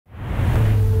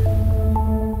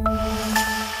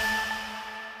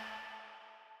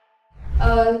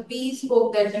we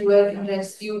spoke that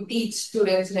you teach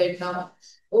students right now.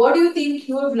 What do you think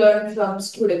you've learned from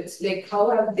students? Like, how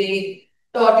have they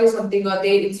taught you something or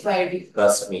they inspired you?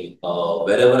 Trust me,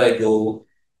 wherever I go,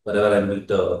 wherever I meet,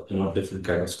 different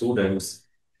kind of students,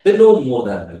 they know more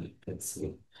than me. Let's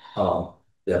say,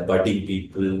 they are budding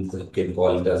people. You can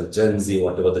call it as a Gen Z,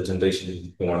 whatever the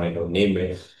generation you want to name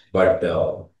it. But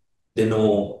they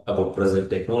know about present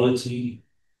technology.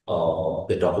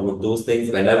 They talk about those things.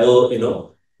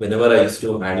 Whenever I used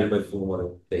to handle my phone or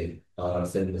anything,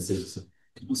 send messages,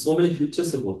 so many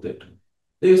features about it.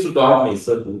 They used to talk me,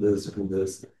 sir, do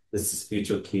this is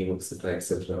future king, etc.,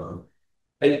 etc.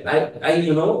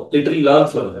 Literally learn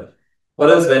from them.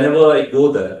 Whereas whenever I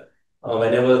go there,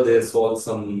 whenever they solve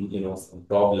some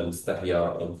problems that we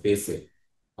are facing,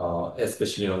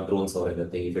 especially on drones or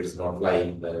anything, if it's not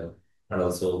flying well, and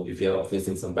also if you are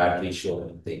facing some battery issue or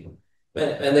anything,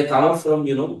 when they come up from,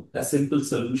 a simple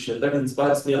solution, that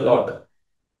inspires me a lot.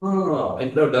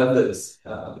 I could have done this.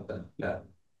 Yeah.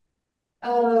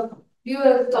 Uh, we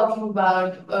were talking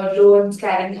about drones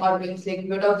carrying organs. Like we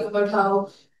were talking about how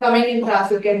coming in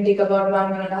traffic can take about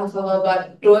 1.5 hours,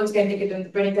 but drones can take it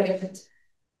in 20 minutes.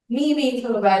 Me being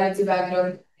from a biology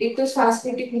background, it was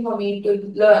fascinating for me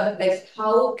to learn like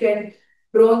how can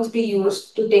drones be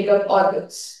used to take up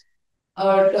organs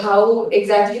or how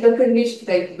exactly the condition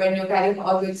like when you're carrying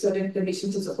organs, certain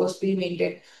conditions are supposed to be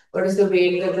maintained. What is the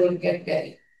weight the drone can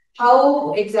carry?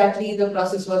 How exactly the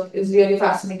process works is really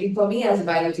fascinating for me as a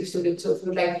biology student. So if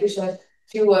you'd like to share a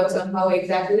few words on how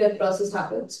exactly that process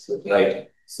happens. Right.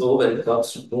 So when it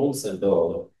comes to drones and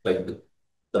like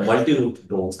the multi-route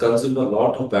drones consume a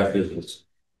lot of battery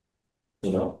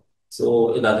you know.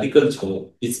 So in agriculture,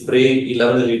 we spray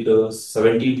 11 liters,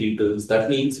 17 liters. That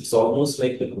means it's almost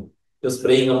like you're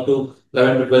spraying up to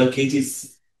 11 to 12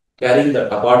 kgs, carrying that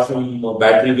apart from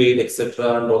battery weight,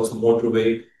 etc., and also motor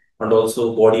weight, and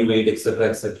also body weight, etc.,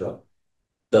 etc.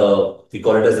 We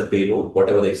call it as a payload,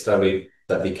 whatever the extra weight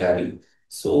that we carry.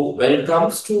 So when it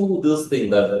comes to this thing,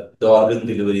 the organ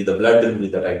delivery, the blood delivery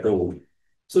that I told,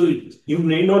 so you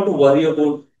need not to worry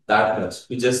about that much.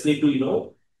 You just need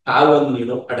to, have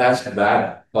one, attached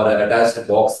bag or an attached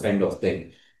box kind of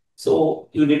thing. So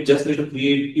just need to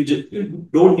create, you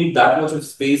don't need that much of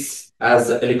space as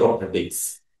a helicopter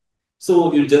takes.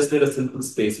 So you just need a simple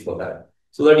space for that.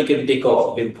 So that you can take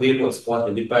off. You can create one small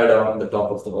helipad on the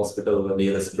top of the hospital or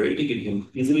nearest building. You can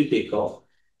easily take off.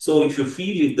 So if you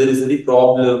feel if there is any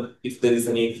problem, if there is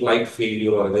any flight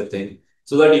failure or anything,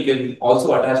 so that you can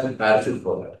also attach a parachute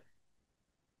for that.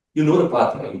 You know the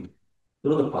path, right? You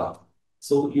know the path.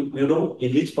 So you know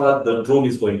in which path the drone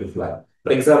is going to fly.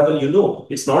 For example,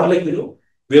 it's not like,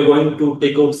 we are going to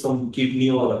take out some kidney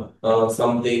or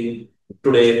something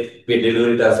today, we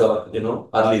deliver it as a,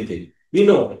 early thing. We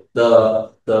know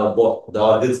the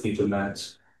organs need to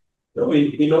match.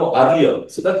 We know earlier,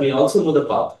 so that we also know the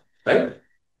path, right?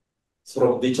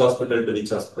 From which hospital to which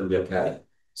hospital we are carrying.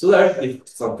 So that if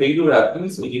some failure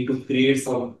happens, we need to create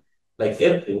some like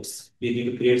airports, we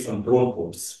need to create some drone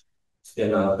ports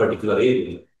in a particular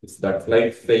area. If that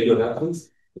flight failure happens,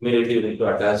 immediately we need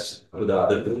to attach to the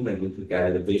other drone and we need to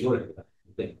carry the payload.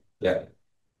 Yeah.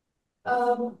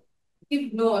 Um, we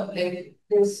know like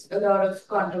there's a lot of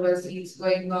controversies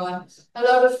going on, a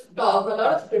lot of talk, a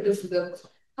lot of criticism.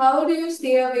 How do you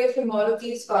stay away from all of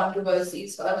these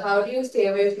controversies, or how do you stay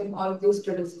away from all of these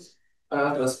criticisms?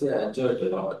 Trust me, I enjoy it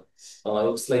a lot.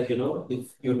 It's like, if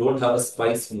you don't have a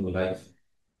spice in your life,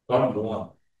 not no one.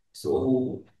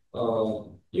 So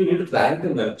you need to thank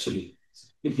them actually.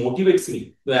 It motivates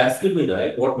me. You asked me,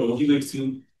 right? What motivates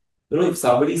you? If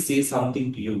somebody says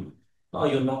something to you, oh,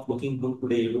 you're not looking good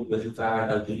today, you look very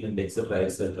fat, ugly, and etc.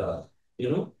 etc.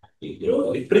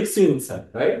 It tricks you inside,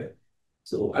 right?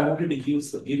 So I wanted to give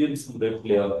him some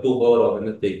replay or to her or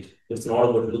anything. It's not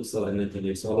about looks or anything.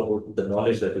 It's all about the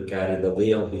knowledge that you carry, the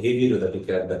way of behavior that you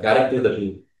carry, the character that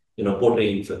you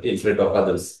portray in front of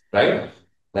others, right?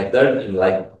 Like that, and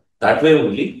like that way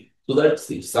only. So that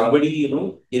if somebody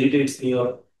irritates me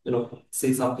or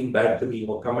say something bad to me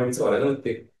or comments or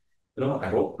anything,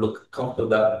 I don't look come to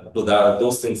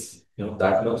those things,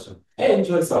 that much. I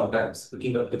enjoy sometimes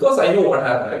looking up because I know what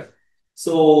happened, right?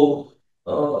 So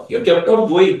you kept on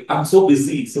going. I'm so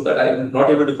busy so that I'm not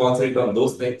able to concentrate on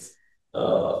those things.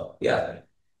 Yeah.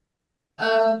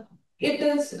 Uh, it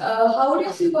is, how would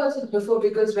you see yourself before?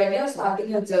 Because when you're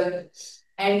starting a journey,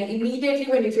 and immediately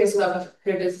when you face a lot of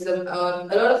criticism or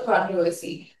a lot of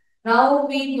controversy, now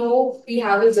we know we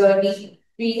have a journey,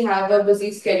 we have a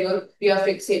busy schedule, we are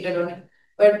fixated on it.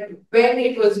 But when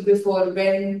it was before,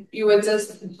 when you were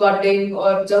just budding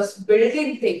or just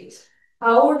building things,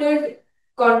 how did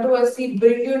controversy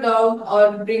bring you down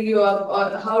or bring you up,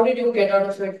 or how did you get out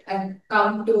of it and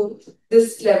come to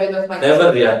this level of mindset?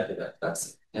 Never react to that. That's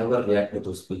it. Never react to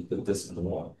those people. This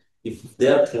no. If they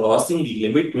are crossing the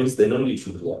limit, means then only you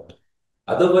should react.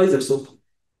 Otherwise, it's okay.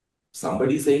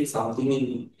 Somebody saying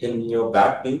something in your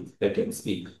back means let him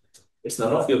speak. It's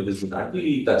none of your business. Until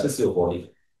he touches your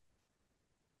body,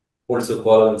 holds your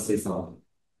collar and say something.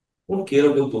 Don't care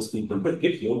about those people, but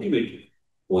get motivated.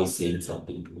 Oh, he's saying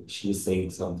something to me. She's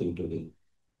saying something to me.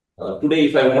 Today,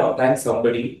 if I want to thank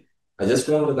somebody, I just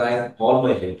want to thank all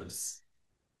my haters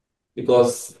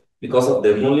because of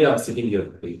them only I'm sitting here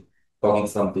today talking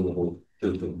something about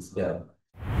few things. Yeah.